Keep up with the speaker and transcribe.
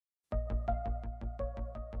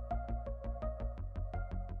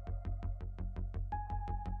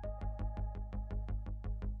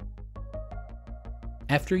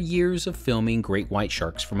After years of filming great white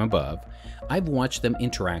sharks from above, I've watched them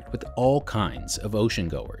interact with all kinds of ocean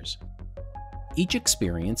goers. Each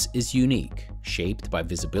experience is unique, shaped by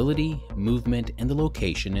visibility, movement, and the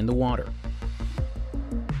location in the water.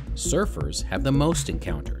 Surfers have the most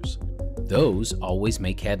encounters. Those always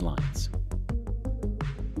make headlines.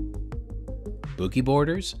 Boogie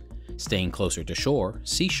boarders, staying closer to shore,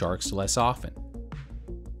 see sharks less often.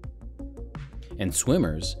 And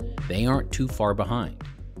swimmers, they aren't too far behind.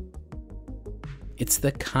 It's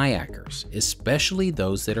the kayakers, especially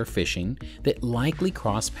those that are fishing, that likely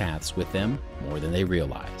cross paths with them more than they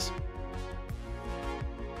realize.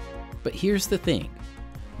 But here's the thing,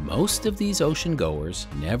 most of these ocean goers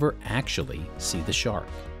never actually see the shark.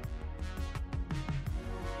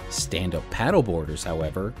 Stand-up paddleboarders,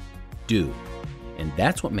 however, do, and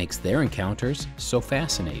that's what makes their encounters so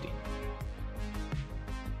fascinating.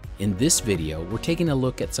 In this video, we're taking a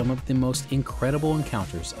look at some of the most incredible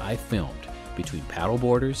encounters I've filmed between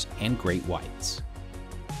paddleboarders and great whites.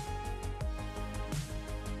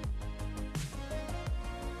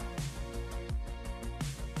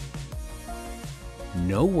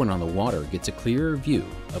 No one on the water gets a clearer view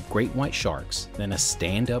of great white sharks than a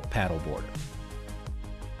stand-up paddleboarder.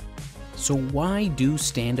 So why do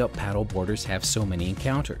stand-up paddleboarders have so many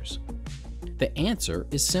encounters? The answer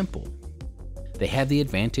is simple. They have the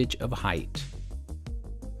advantage of height.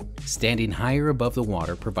 Standing higher above the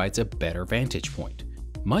water provides a better vantage point,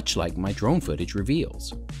 much like my drone footage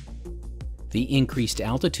reveals. The increased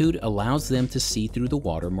altitude allows them to see through the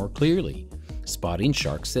water more clearly, spotting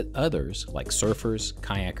sharks that others, like surfers,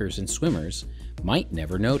 kayakers, and swimmers, might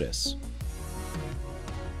never notice.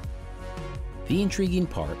 The intriguing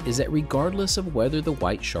part is that regardless of whether the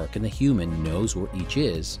white shark and the human knows where each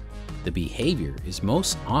is, the behavior is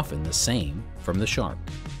most often the same from the shark.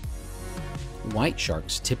 White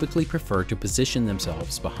sharks typically prefer to position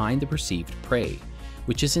themselves behind the perceived prey,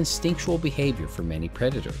 which is instinctual behavior for many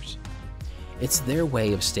predators. It's their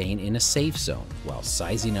way of staying in a safe zone while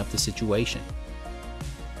sizing up the situation.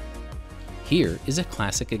 Here is a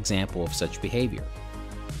classic example of such behavior.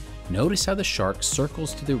 Notice how the shark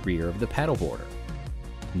circles to the rear of the paddleboarder.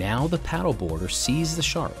 Now the paddleboarder sees the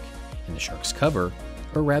shark, and the shark's cover,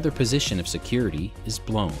 or rather position of security, is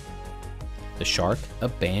blown. The shark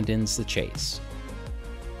abandons the chase.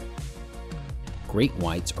 Great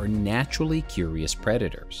whites are naturally curious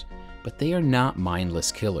predators, but they are not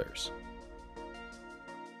mindless killers.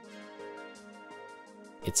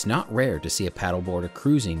 It's not rare to see a paddleboarder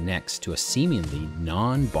cruising next to a seemingly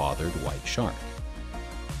non-bothered white shark.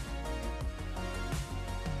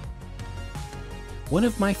 One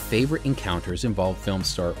of my favorite encounters involved film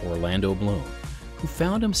star Orlando Bloom, who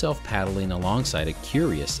found himself paddling alongside a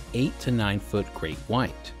curious 8 to 9 foot great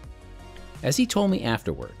white. As he told me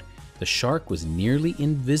afterward, the shark was nearly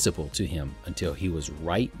invisible to him until he was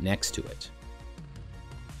right next to it.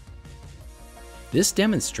 This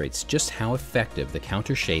demonstrates just how effective the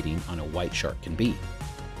counter shading on a white shark can be.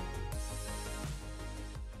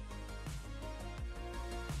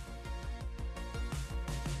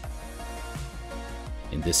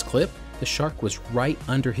 In this clip, the shark was right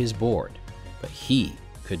under his board, but he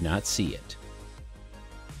could not see it.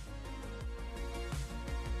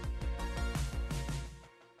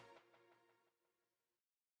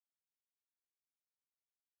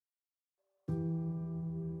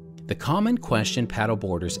 The common question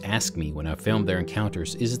paddleboarders ask me when I film their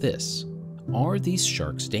encounters is this: are these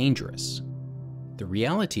sharks dangerous? The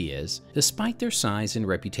reality is, despite their size and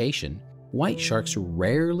reputation, white sharks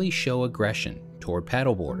rarely show aggression toward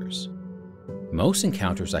paddleboarders. Most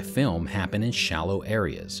encounters I film happen in shallow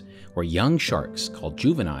areas, where young sharks, called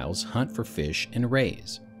juveniles, hunt for fish and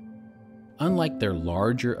raise. Unlike their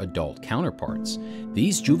larger adult counterparts,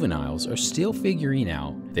 these juveniles are still figuring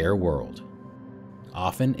out their world,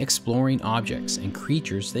 often exploring objects and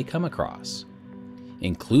creatures they come across,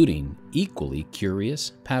 including equally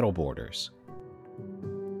curious paddleboarders.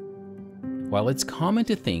 While it's common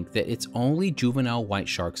to think that it's only juvenile white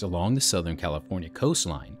sharks along the Southern California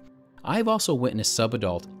coastline, I've also witnessed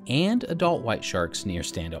subadult and adult white sharks near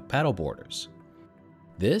stand-up paddleboarders.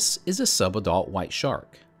 This is a subadult white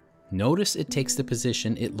shark. Notice it takes the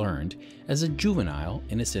position it learned as a juvenile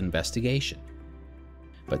in its investigation.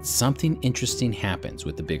 But something interesting happens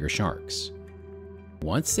with the bigger sharks.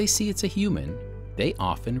 Once they see it's a human, they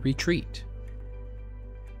often retreat.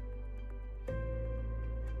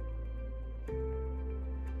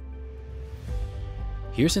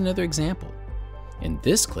 Here's another example. In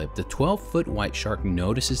this clip, the 12-foot white shark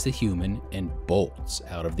notices the human and bolts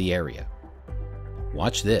out of the area.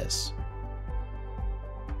 Watch this.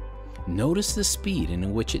 Notice the speed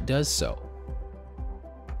in which it does so.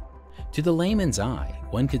 To the layman's eye,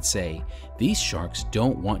 one could say these sharks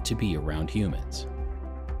don't want to be around humans.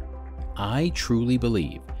 I truly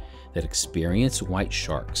believe that experienced white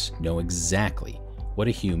sharks know exactly what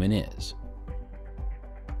a human is.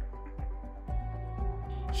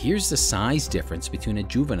 Here's the size difference between a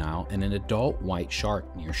juvenile and an adult white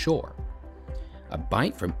shark near shore. A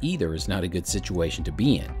bite from either is not a good situation to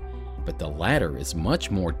be in, but the latter is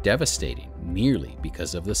much more devastating merely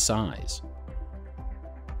because of the size.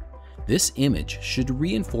 This image should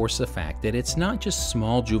reinforce the fact that it's not just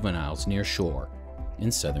small juveniles near shore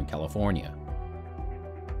in Southern California.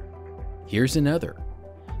 Here's another.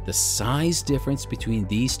 The size difference between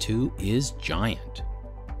these two is giant.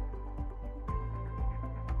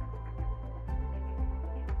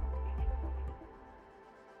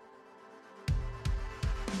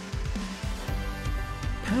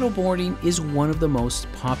 Paddleboarding is one of the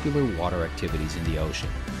most popular water activities in the ocean.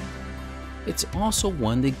 It's also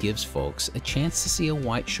one that gives folks a chance to see a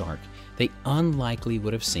white shark they unlikely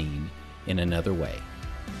would have seen in another way.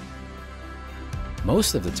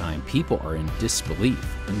 Most of the time, people are in disbelief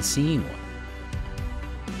when seeing one.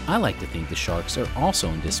 I like to think the sharks are also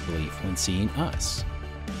in disbelief when seeing us.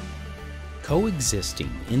 Coexisting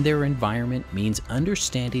in their environment means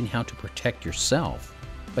understanding how to protect yourself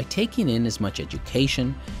by taking in as much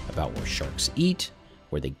education about where sharks eat,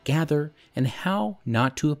 where they gather, and how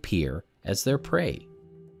not to appear as their prey.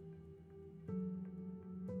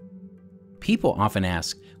 People often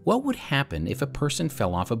ask, what would happen if a person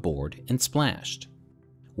fell off a board and splashed?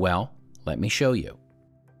 Well, let me show you.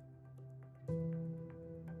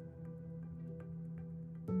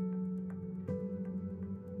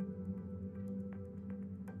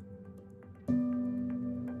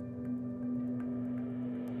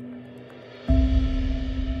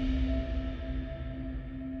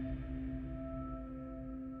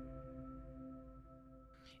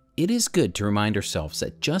 It is good to remind ourselves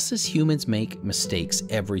that just as humans make mistakes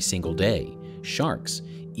every single day, sharks,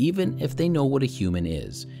 even if they know what a human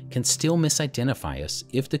is, can still misidentify us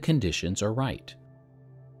if the conditions are right.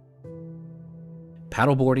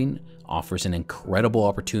 Paddleboarding offers an incredible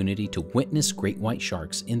opportunity to witness great white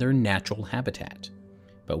sharks in their natural habitat.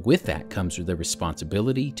 But with that comes the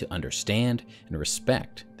responsibility to understand and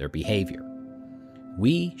respect their behavior.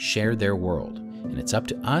 We share their world, and it's up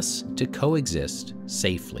to us to coexist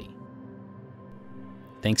safely.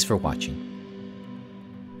 Thanks for watching.